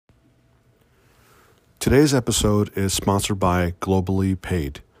Today's episode is sponsored by Globally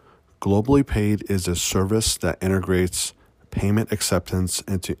Paid. Globally Paid is a service that integrates payment acceptance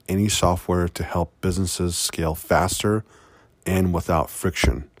into any software to help businesses scale faster and without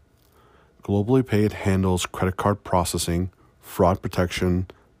friction. Globally Paid handles credit card processing, fraud protection,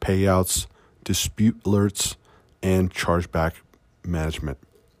 payouts, dispute alerts, and chargeback management.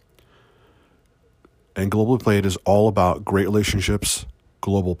 And Globally Paid is all about great relationships,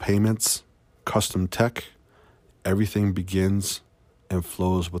 global payments, custom tech. Everything begins and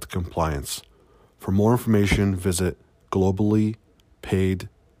flows with compliance. For more information, visit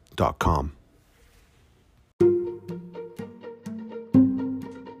globallypaid.com.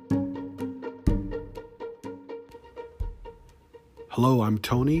 Hello, I'm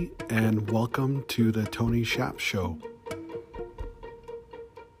Tony, and welcome to the Tony Schaap Show.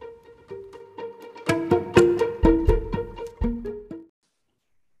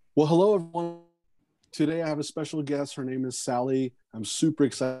 Well, hello, everyone. Today I have a special guest. Her name is Sally. I'm super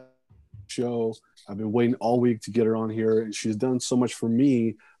excited about the show. I've been waiting all week to get her on here, and she's done so much for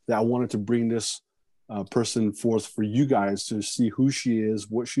me that I wanted to bring this person forth for you guys to see who she is,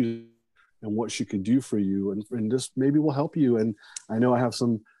 what she and what she could do for you, and just maybe will help you. And I know I have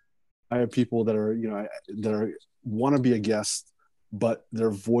people that are want to be a guest, but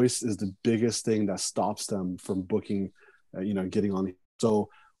their voice is the biggest thing that stops them from booking, getting on. So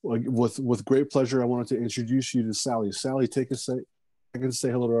with great pleasure, I wanted to introduce you to Sally. Sally, take a second to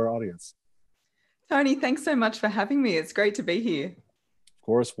say hello to our audience. Tony, thanks so much for having me. It's great to be here. Of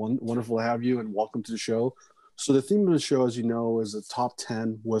course, wonderful to have you, and welcome to the show. So the theme of the show, as you know, is a top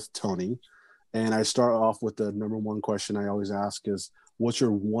 10 with Tony. And I start off with the number one question I always ask is, what's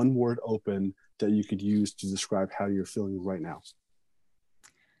your one word open that you could use to describe how you're feeling right now?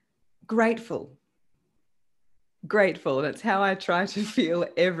 Grateful. Grateful. That's how I try to feel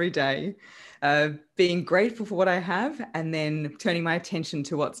every day. Being grateful for what I have and then turning my attention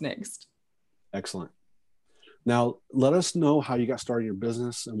to what's next. Excellent. Now, let us know how you got started in your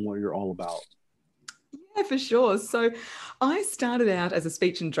business and what you're all about. Yeah, for sure. So I started out as a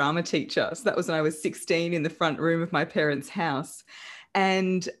speech and drama teacher. So that was when I was 16 in the front room of my parents' house.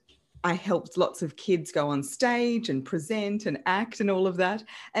 And I helped lots of kids go on stage and present and act and all of that.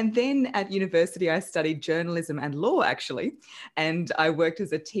 And then at university, I studied journalism and law, actually. And I worked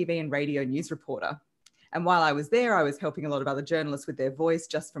as a TV and radio news reporter. And while I was there, I was helping a lot of other journalists with their voice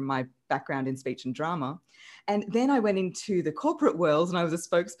just from my background in speech and drama. And then I went into the corporate world and I was a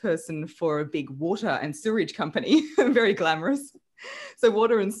spokesperson for a big water and sewage company, very glamorous. So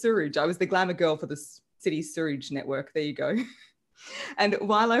water and sewage, I was the glamour girl for the city sewage network. There you go. And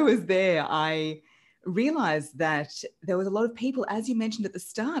while I was there, I realized that there was a lot of people, as you mentioned at the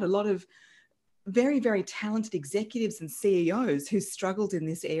start, a lot of very, very talented executives and CEOs who struggled in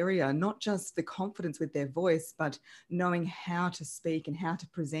this area, not just the confidence with their voice, but knowing how to speak and how to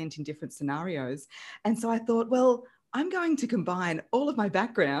present in different scenarios. And so I thought, well, I'm going to combine all of my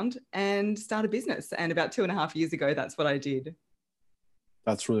background and start a business. And about 2.5 years ago, that's what I did.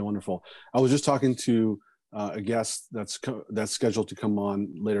 That's really wonderful. I was just talking to a guest that's scheduled to come on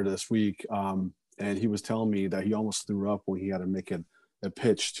later this week. And he was telling me that he almost threw up when he had to make a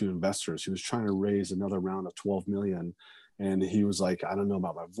pitch to investors. He was trying to raise another round of 12 million. And he was like, I don't know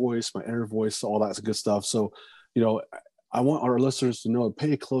about my voice, my inner voice, all that good stuff. So, I want our listeners to know,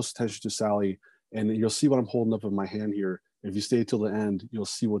 pay close attention to Sally, and you'll see what I'm holding up in my hand here. If you stay till the end, you'll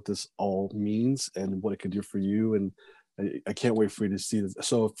see what this all means and what it can do for you. And I can't wait for you to see this.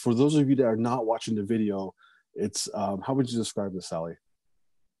 So for those of you that are not watching the video, it's, how would you describe this, Sally?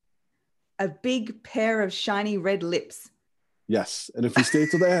 A big pair of shiny red lips. Yes. And if you stay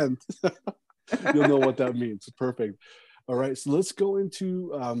to the end, you'll know what that means. Perfect. All right. So let's go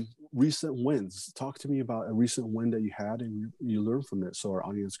into recent wins. Talk to me about a recent win that you had and you learned from it so our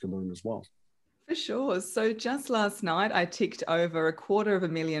audience can learn as well. For sure. So just last night, I ticked over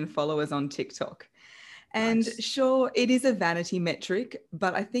 250,000 followers on TikTok. And Nice. Sure, it is a vanity metric,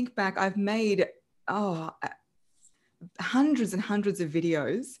 but I think back, I've made, hundreds and hundreds of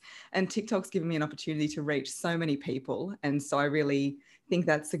videos, and TikTok's given me an opportunity to reach so many people. And so I really think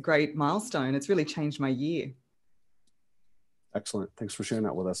that's a great milestone. It's really changed my year. Excellent. Thanks for sharing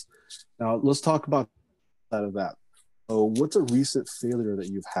that with us. Now let's talk about that. So what's a recent failure that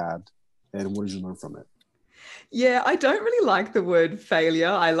you've had and what did you learn from it? Yeah, I don't really like the word failure.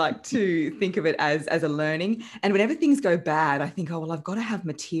 I like to think of it as a learning. And whenever things go bad, I think, oh, well, I've got to have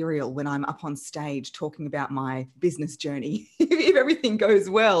material when I'm up on stage talking about my business journey. If everything goes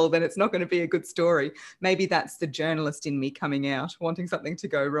well, then it's not going to be a good story. Maybe that's the journalist in me coming out, wanting something to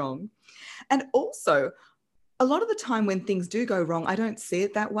go wrong. And also, a lot of the time when things do go wrong, I don't see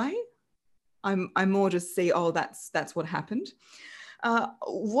it that way. I more just see, oh, that's what happened.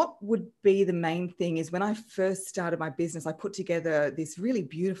 What would be the main thing is when I first started my business, I put together this really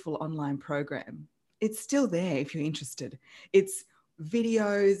beautiful online program. It's still there if you're interested. It's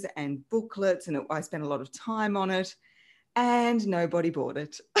videos and booklets, and I spent a lot of time on it, and nobody bought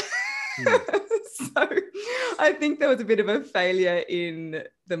it. So I think there was a bit of a failure in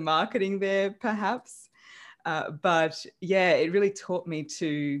the marketing there, perhaps. But yeah, it really taught me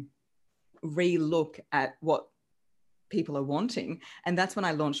to re-look at what people are wanting. And that's when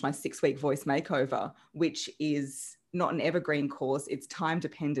I launched my 6-week voice makeover, which is not an evergreen course. It's time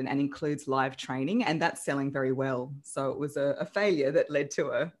dependent and includes live training, and that's selling very well. So it was a failure that led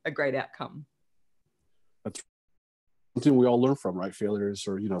to a great outcome. That's something we all learn from, right? Failures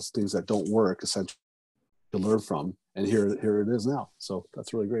or, things that don't work, essentially, to learn from. And here it is now. So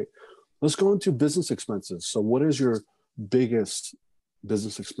that's really great. Let's go into business expenses. So what is your biggest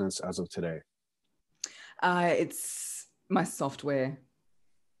business expense as of today? It's my software.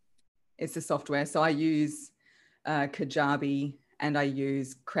 It's the software. So I use Kajabi and I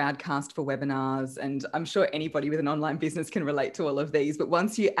use Crowdcast for webinars. And I'm sure anybody with an online business can relate to all of these. But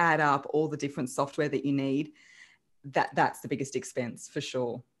once you add up all the different software that you need, that's the biggest expense for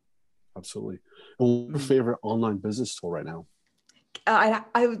sure. Absolutely. And what's your favorite online business tool right now?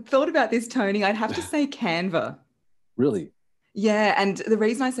 I thought about this, Tony. I'd have to say Canva. Really? Yeah. And the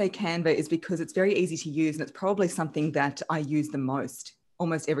reason I say Canva is because it's very easy to use, and it's probably something that I use the most,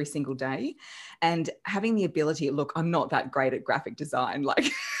 almost every single day. And having the ability, look, I'm not that great at graphic design,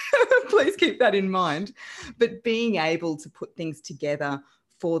 like, please keep that in mind. But being able to put things together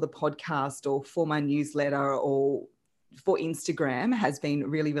for the podcast or for my newsletter or for Instagram has been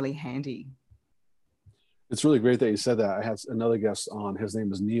really, really handy. It's really great that you said that. I had another guest on, his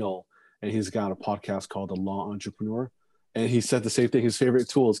name is Neil, and he's got a podcast called The Law Entrepreneur. And he said the same thing. His favorite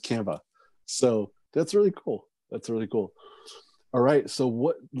tool is Canva. So that's really cool. That's really cool. All right.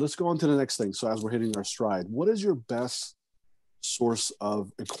 So let's go on to the next thing. So as we're hitting our stride, what is your best source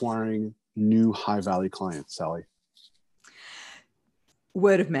of acquiring new high value clients, Sally?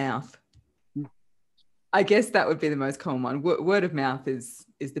 Word of mouth. I guess that would be the most common one. Word of mouth is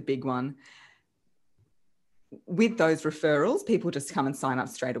the big one. With those referrals, people just come and sign up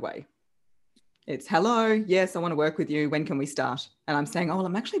straight away. It's, hello, yes, I want to work with you. When can we start? And I'm saying, oh,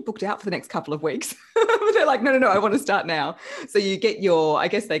 I'm actually booked out for the next couple of weeks. They're like, no, I want to start now. So you get I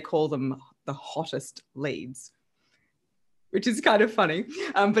guess they call them the hottest leads, which is kind of funny.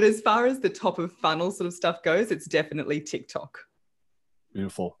 But as far as the top of funnel sort of stuff goes, it's definitely TikTok.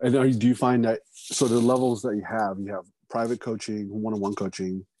 Beautiful. And do you find that, so the levels that you have private coaching, one-on-one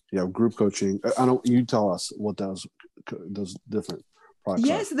coaching, you have group coaching. You tell us what those different products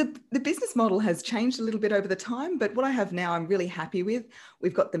are. So the business model has changed a little bit over the time, but what I have now, I'm really happy with.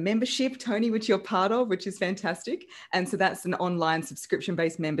 We've got the membership, Tony, which you're part of, which is fantastic. And so that's an online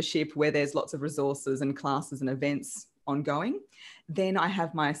subscription-based membership where there's lots of resources and classes and events ongoing. Then I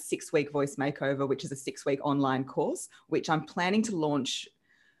have my 6-week voice makeover, which is a 6-week online course, which I'm planning to launch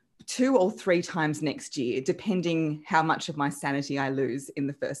 2 or 3 times next year, depending how much of my sanity I lose in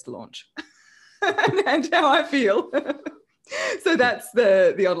the first launch and how I feel. So that's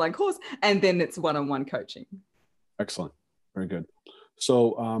the online course. And then it's one-on-one coaching. Excellent. Very good.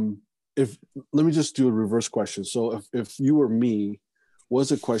 So let me just do a reverse question. So if you were me,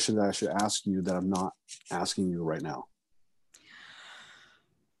 what's a question that I should ask you that I'm not asking you right now?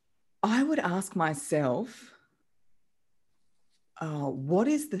 I would ask myself, what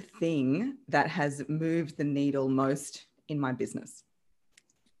is the thing that has moved the needle most in my business?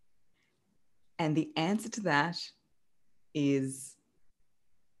 And the answer to that is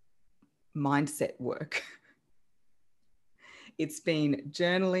mindset work. It's been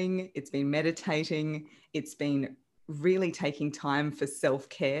journaling, it's been meditating, it's been really taking time for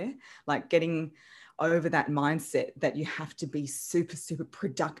self-care, like getting over that mindset that you have to be super, super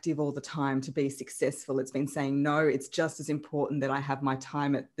productive all the time to be successful. It's been saying, no, it's just as important that I have my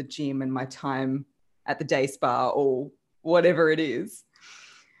time at the gym and my time at the day spa or whatever it is.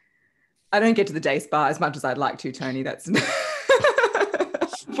 I don't get to the day spa as much as I'd like to, Tony. That's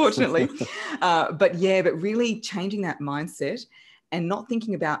fortunately. But really changing that mindset and not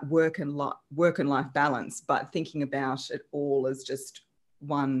thinking about work and life balance, but thinking about it all as just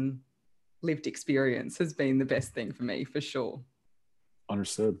one lived experience has been the best thing for me, for sure.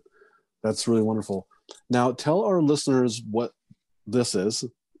 Understood. That's really wonderful. Now, tell our listeners what this is,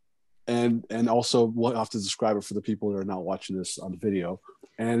 and also what I have to describe it for the people that are not watching this on video.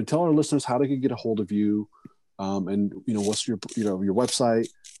 And tell our listeners how they can get a hold of you, and what's your your website,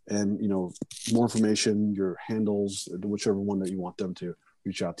 and more information, your handles, whichever one that you want them to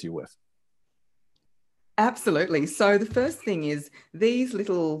reach out to you with. Absolutely. So the first thing is these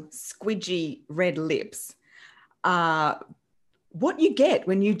little squidgy red lips are what you get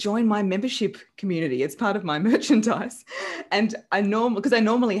when you join my membership community. It's part of my merchandise. And because I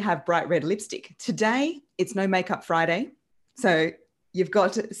normally have bright red lipstick. Today, it's no makeup Friday. So you've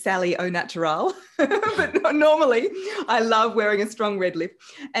got Sally au natural, but normally I love wearing a strong red lip.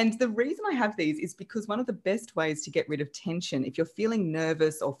 And the reason I have these is because one of the best ways to get rid of tension, if you're feeling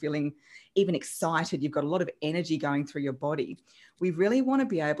nervous or feeling even excited, you've got a lot of energy going through your body, we really want to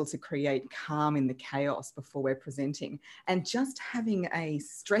be able to create calm in the chaos before we're presenting. And just having a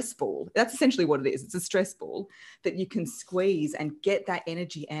stress ball, that's essentially what it is. It's a stress ball that you can squeeze and get that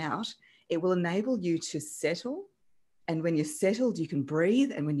energy out. It will enable you to settle. And when you're settled, you can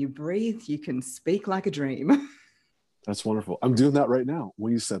breathe. And when you breathe, you can speak like a dream. That's wonderful. I'm doing that right now.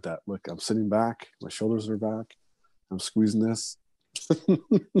 When you said that, look, I'm sitting back. My shoulders are back. I'm squeezing this.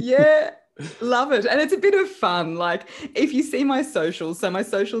 Yeah, love it. And it's a bit of fun. Like if you see my socials, so my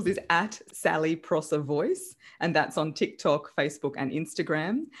socials is at Sally Prosser Voice, and that's on TikTok, Facebook, and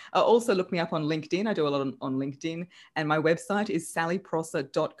Instagram. Also look me up on LinkedIn. I do a lot on LinkedIn. And my website is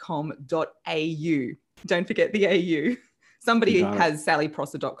sallyprosser.com.au. Don't forget the AU. Somebody has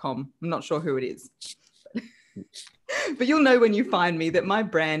sallyprosser.com. I'm not sure who it is. But you'll know when you find me that my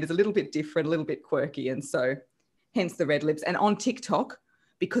brand is a little bit different, a little bit quirky. And so hence the red lips. And on TikTok,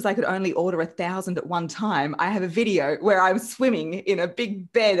 because I could only order 1,000 at one time, I have a video where I'm swimming in a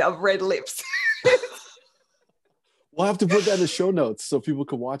big bed of red lips. We'll have to put that in the show notes so people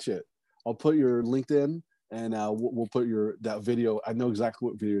can watch it. I'll put your LinkedIn and we'll put that video. I know exactly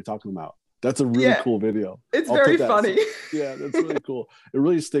what video you're talking about. That's a really cool video. It's very funny. Yeah, that's really cool. It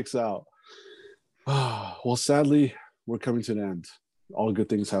really sticks out. Well, sadly, we're coming to an end. All good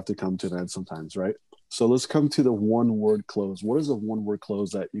things have to come to an end sometimes, right? So let's come to the one-word close. What is the one-word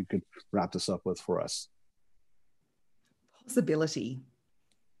close that you could wrap this up with for us? Possibility.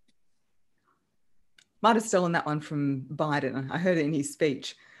 Might have stolen that one from Biden. I heard it in his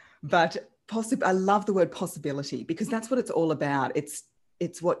speech. But I love the word possibility because that's what it's all about. It's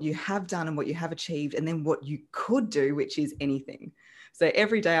what you have done and what you have achieved, and then what you could do, which is anything. So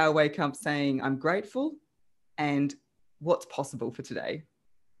every day I wake up saying, I'm grateful and what's possible for today.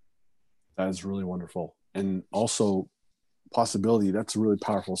 That is really wonderful. And also possibility, that's a really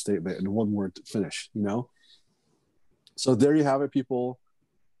powerful statement and one word to finish, you know? So there you have it, people.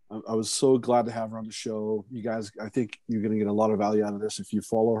 I was so glad to have her on the show. You guys, I think you're going to get a lot of value out of this if you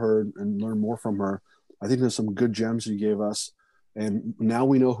follow her and learn more from her. I think there's some good gems you gave us. And now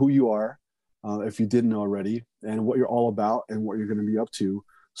we know who you are, if you didn't know already, and what you're all about and what you're going to be up to.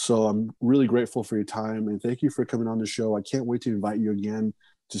 So I'm really grateful for your time, and thank you for coming on the show. I can't wait to invite you again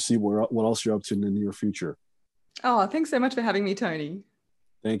to see what else you're up to in the near future. Oh, thanks so much for having me, Tony.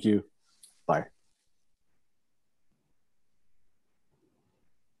 Thank you. Bye.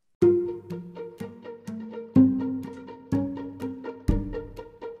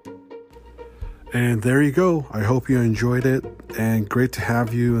 And there you go. I hope you enjoyed it, and great to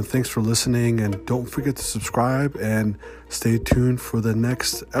have you, and thanks for listening, and don't forget to subscribe and stay tuned for the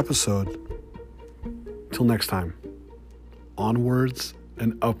next episode. Till next time, onwards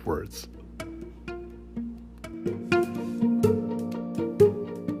and upwards.